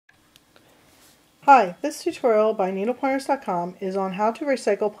Hi, this tutorial by needlepointers.com is on how to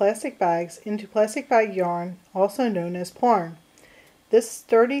recycle plastic bags into plastic bag yarn, also known as Plarn. This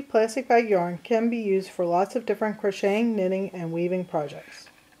sturdy plastic bag yarn can be used for lots of different crocheting, knitting, and weaving projects.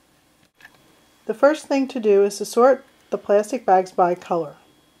 The first thing to do is to sort the plastic bags by color.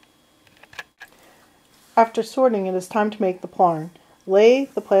 After sorting, it is time to make the Plarn. Lay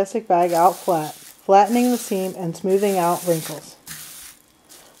the plastic bag out flat, flattening the seam and smoothing out wrinkles.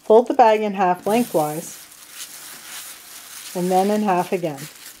 Fold the bag in half lengthwise, and then in half again.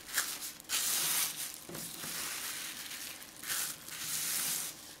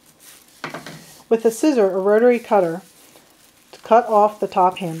 With a scissor or rotary cutter, to cut off the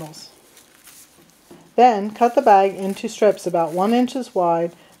top handles. Then cut the bag into strips about 1 inch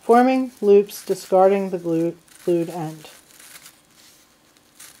wide, forming loops, discarding the glued end.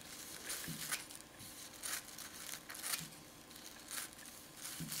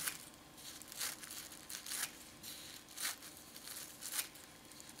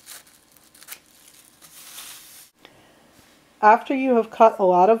 After you have cut a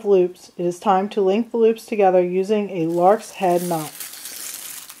lot of loops, it is time to link the loops together using a lark's head knot.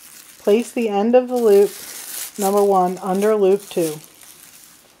 Place the end of the loop number 1 under loop 2.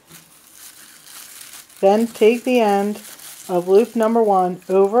 Then take the end of loop number 1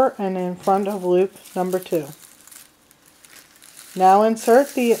 over and in front of loop number 2. Now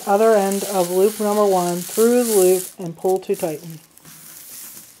insert the other end of loop number 1 through the loop and pull to tighten.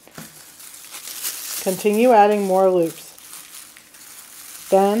 Continue adding more loops.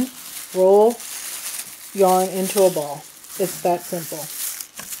 Then roll yarn into a ball. It's that simple.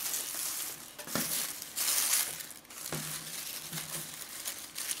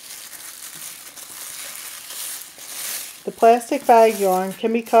 The plastic bag yarn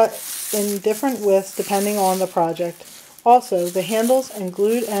can be cut in different widths depending on the project. Also, the handles and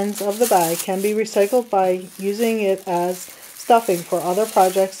glued ends of the bag can be recycled by using it as stuffing for other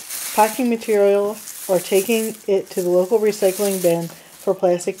projects, packing material, or taking it to the local recycling bin for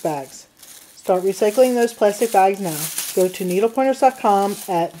plastic bags. Start recycling those plastic bags now. Go to needlepointers.com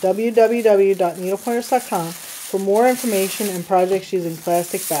at www.needlepointers.com for more information and projects using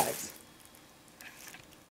plastic bags.